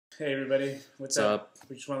Hey everybody, what's up?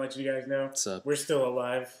 We just want to let you guys know What's up? we're still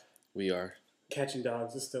alive. We are. Catching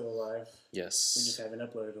Dogs is still alive. Yes. We just haven't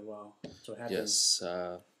uploaded in a while. So what happened? Yes.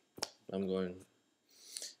 I'm going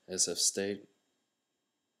SF State.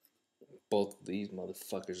 Both of these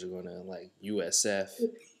motherfuckers are going to like USF.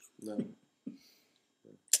 No.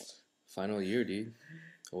 Final year, dude.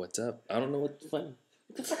 What's up? I don't know what the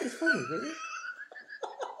fuck is funny, nigga?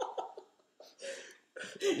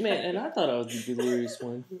 Man, and I thought I was the delirious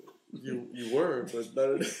one. You were, but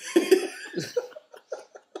not.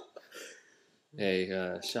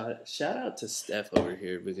 Hey, shout out to Steph over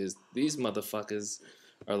here because these motherfuckers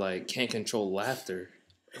are like can't control laughter.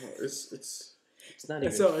 Oh, it's not even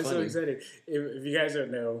It's so funny. exciting. If you guys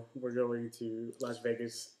don't know, we're going to Las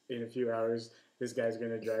Vegas in a few hours. This guy's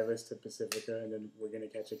going to drive us to Pacifica, and then we're going to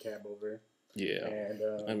catch a cab over. Yeah.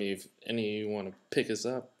 And I mean, if any of you want to pick us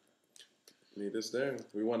up, meet us there.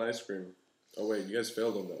 We want ice cream. Oh wait, you guys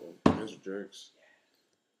failed on that one. You guys are jerks.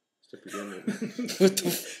 It's to begin with. what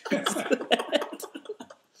the fuck is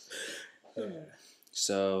that?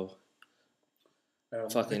 So,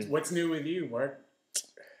 fucking. What's new with you, Mark?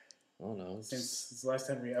 I don't know. Since the last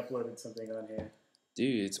time we uploaded something on here.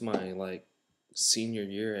 Dude, it's my like senior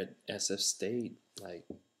year at SF State. Like,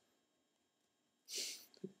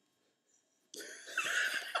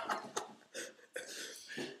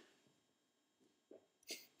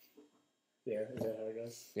 Yeah, is that how it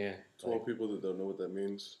goes? yeah. 12 people that don't know what that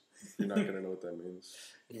means. You're not gonna know what that means.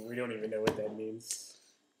 We don't even know what that means.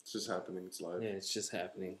 It's just happening. It's live. Yeah, it's just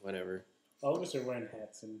happening. Whatever. All of us are wearing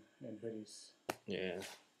hats and hoodies. Yeah.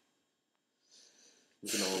 We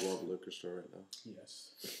can all rob a liquor store right now.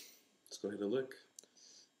 Yes. Let's go hit a lick.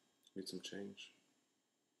 Need some change.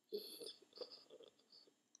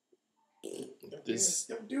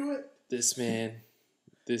 Don't do it. This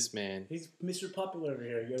man. He's Mr. Popular over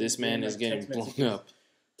here. This man is getting blown up.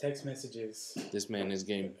 Text messages. This man is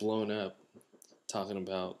getting blown up. Talking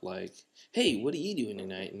about like, hey, what are you doing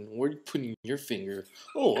tonight? And where are you putting your finger?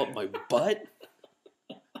 Oh, up my butt.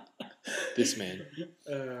 This man.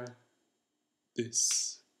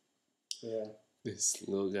 This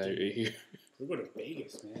little guy right here. We're going to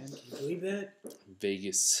Vegas, man. Can you believe that?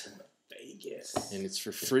 Vegas. Vegas. And it's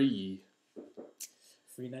for free.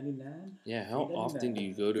 Free 99? Yeah, how $3.99. often do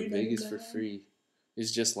you go to Vegas for $3.99? free?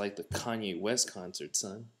 It's just like the Kanye West concert,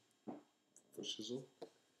 son. For shizzle.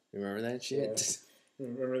 Remember that shit? Yeah.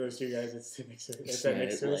 Remember those two guys that sit next to us? Yeah,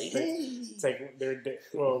 Next to us? like, hey. It's like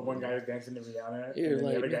one guy was dancing to Rihanna, You're and then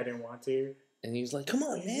like, the other guy didn't want to. And he was like, come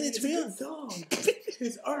on, man, it's a good Rihanna. song.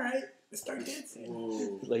 It's all right. Let's start dancing.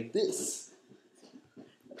 Whoa. Like this.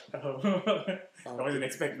 Oh. I wasn't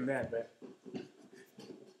expecting that, but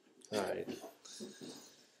Alright.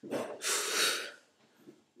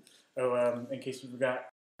 in case you forgot,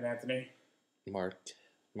 Anthony. Mark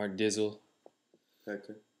Dizzle.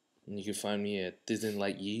 Hector. And you can find me at Disney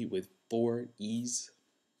Like Ye with 4 E's.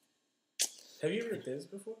 Have you ever heard this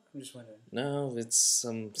before? I'm just wondering. No, it's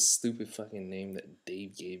some stupid fucking name that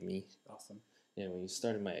Dave gave me. Awesome. Yeah, when you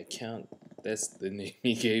started my account, that's the name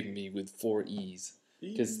he gave me with 4 E's.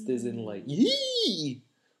 Because Disney Like Ye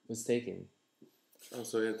was taken. Oh,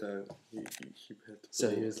 so he had to. He had to. So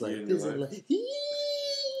he was like, in your Disney life. Like Ye.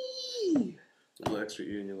 A little extra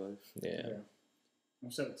E in your life. Yeah.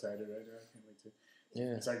 I'm so excited right now. I can't wait to.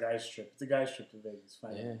 Yeah. It's our guys' trip. It's a guys' trip to Vegas.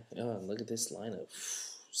 Finally. Yeah. Oh, look at this lineup.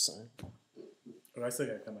 Son. Oh, I still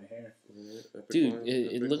gotta cut my hair. Epic Dude, line,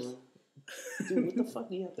 it epic looks... line. Dude, what the fuck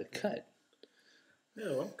do you have to cut?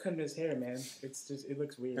 No, I'm cutting his hair, man. It's just, it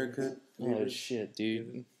looks weird. Haircut. Oh, Weird. shit,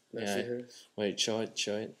 dude. That's Yeah. your hair. Wait, show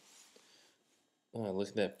it. Oh, look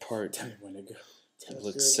at that part. Tell me when to go. It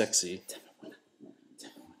looks sexy.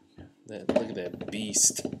 Look at that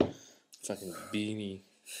beast. Fucking beanie.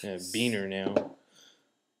 Yeah, beaner now.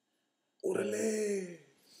 Orale.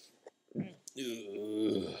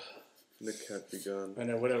 Ugh. The cat be gone. I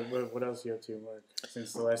know. What else you up to, Mark?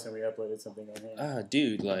 Since the last time we uploaded something on here. Ah,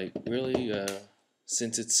 dude, like, really,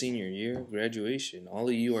 since it's senior year, graduation, all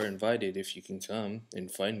of you are invited if you can come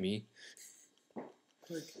and find me.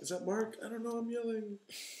 Like, is that Mark? I don't know. I'm yelling.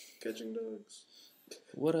 Catching dogs.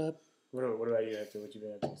 What up? What about you, Hector? What you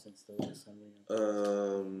been up to since the last time we?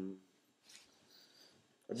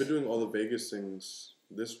 I've been doing all the Vegas things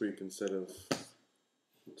this week instead of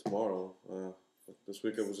tomorrow. This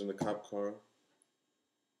week I was in a cop car,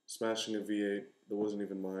 smashing a V8 that wasn't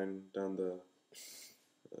even mine down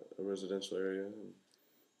a residential area. And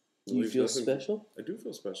You feel special? I do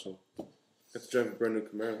feel special. I have to drive a brand new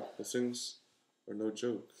Camaro. Those things are no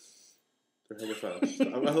joke. They're hella fast.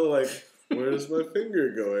 I'm hella like, where is my finger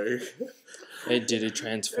going? Hey, did it That's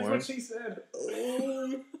transform? what she said.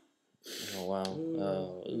 Oh wow.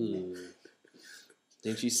 Oh, ooh.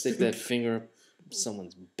 Didn't you stick that finger up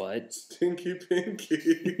someone's butt? Stinky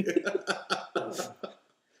Pinky.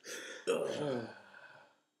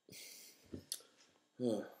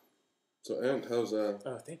 So, Ant, how's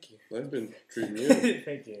Oh, thank you. life been treating you?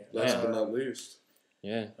 Thank you. Last but not least.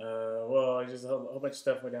 Yeah. Well, just a whole bunch of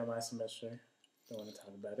stuff went down last semester. Don't want to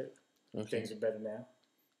talk about it. Okay. Things are better now.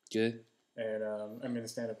 Good. And I'm in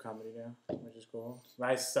stand-up comedy now, which is cool.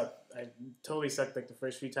 I totally sucked like the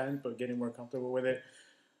first few times, but getting more comfortable with it.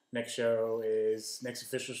 Next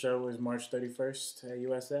official show is March 31st at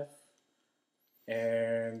USF.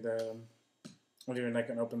 And we're doing like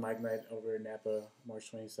an open mic night over in Napa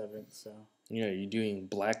March 27th. So Yeah, you're doing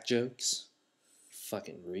black jokes?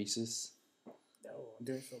 Fucking racist. no, I'm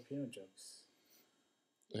doing Filipino jokes.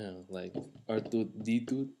 Yeah, like Artut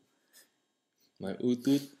Ditut. My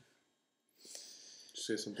Utut.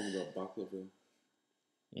 Say something about Baklaville.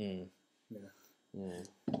 Mm. Yeah.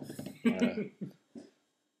 Yeah.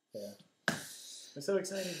 I'm so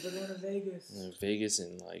excited. We're going to Vegas. Vegas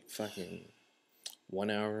in like fucking 1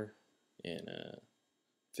 hour and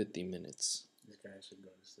 50 minutes. This guy should go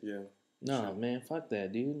to sleep. Yeah. Nah, man, fuck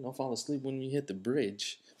that, dude. Don't fall asleep when you hit the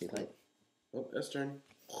bridge. Be like, Oh, S turn.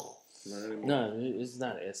 Not anymore. no, it's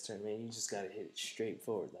not an S turn, man. You just gotta hit it straight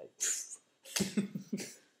forward, like.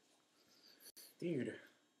 Dude,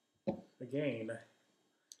 again.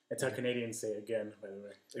 That's how Canadians say again, by the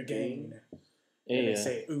way. Again. And Hey, they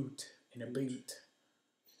say oot in a boot.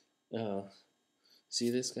 see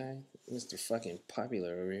this guy? Mr. fucking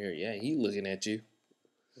Popular over here. Yeah, he looking at you.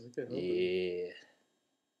 Yeah.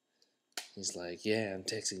 He's like, yeah, I'm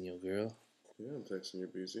texting your girl. Yeah, I'm texting you,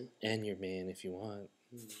 busy. And your man if you want.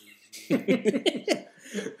 No,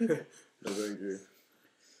 thank you.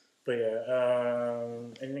 But yeah,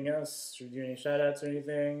 anything else? Should we do any shout outs or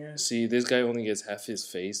anything? See, this guy only gets half his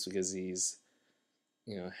face because he's,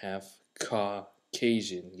 half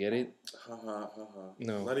Caucasian. Get it? Ha ha ha ha.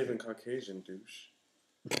 No. Not even Caucasian, douche.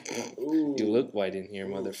 Ooh. You look white in here,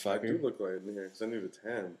 Ooh, motherfucker. I do look white in here because I need a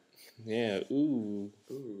tan. Yeah, ooh.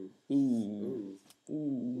 Ooh. Ooh. Ooh. Ooh.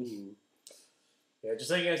 Ooh. Yeah, just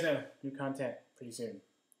so you guys know, new content pretty soon.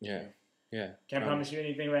 Yeah. Yeah. Can't promise you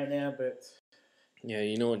anything right now, but Yeah,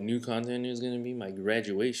 you know what new content is going to be? My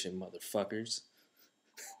graduation, motherfuckers.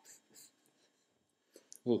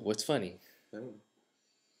 Ooh, what's funny? I don't know.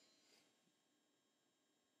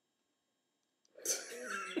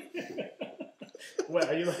 what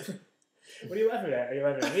are you laughing? What are you laughing at? Are you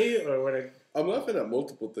laughing at me or what? I'm laughing at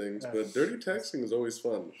multiple things, but dirty texting is always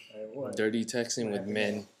fun. What? Dirty texting with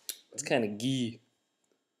men. It's kind of gay.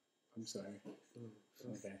 I'm sorry.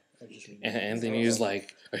 Okay. And Anthony is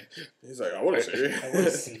like, He's like, I want to see. I want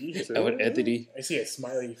to see. I want Anthony. I see a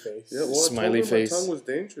smiley face. Yeah, well, Smiley I told her face. my tongue was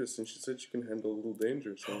dangerous, and she said she can handle a little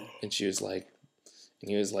danger. So. And she was like,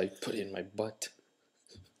 and he was like, put it in my butt.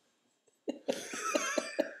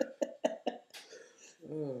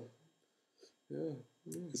 Yeah.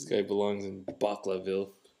 This guy belongs in Baklaville.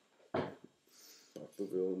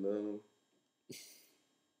 Baklaville, no.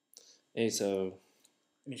 Hey, so.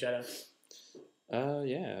 Any shout outs?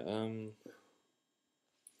 Yeah.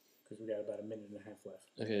 Because we got about a minute and a half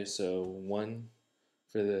left. Okay, so 1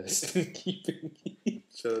 for the Stinky Pinky.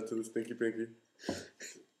 Shout out to the Stinky Pinky.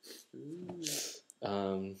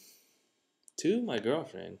 2, my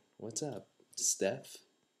girlfriend. What's up, Steph?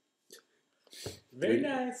 Very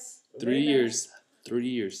nice. 3 years. 3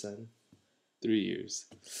 years, son. 3 years.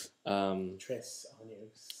 Tres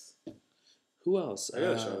años. Who else? I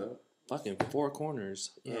got a shout out. Fucking 4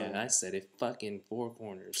 corners. Yeah, I said it. Fucking 4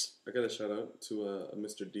 corners. I got a shout out to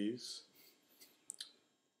Mr. D's.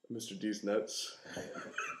 Mr. D's nuts.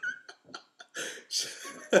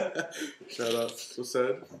 Shout out. What's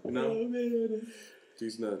said? You know? Oh, man.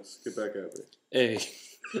 D's nuts. Get back at me. Hey.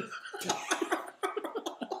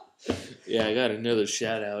 Yeah, I got another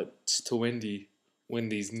shout out to Wendy. When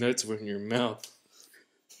these nuts were in your mouth.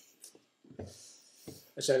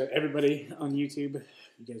 I shout out everybody on YouTube.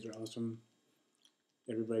 You guys are awesome.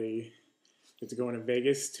 Everybody get to go into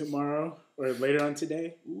Vegas tomorrow or later on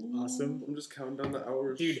today. Ooh, Awesome. I'm just counting down the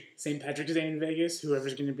hours. Dude, St. Patrick's Day in Vegas.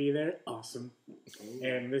 Whoever's going to be there, awesome. Oh.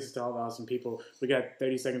 And this is to all the awesome people. We got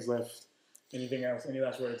 30 seconds left. Anything else? Any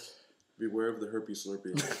last words? Beware of the herpes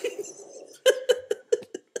slurpee.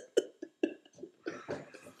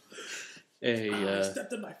 Hey, I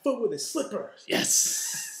stepped on my foot with a slipper.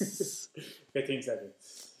 yes! 15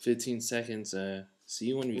 seconds. 15 seconds. See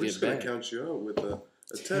you when we We're get just going back. to count you out with a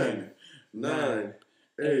 10, 9,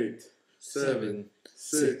 8, 7,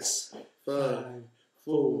 6, 5,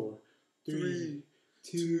 4, 3,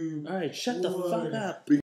 2. All right, shut the fuck up.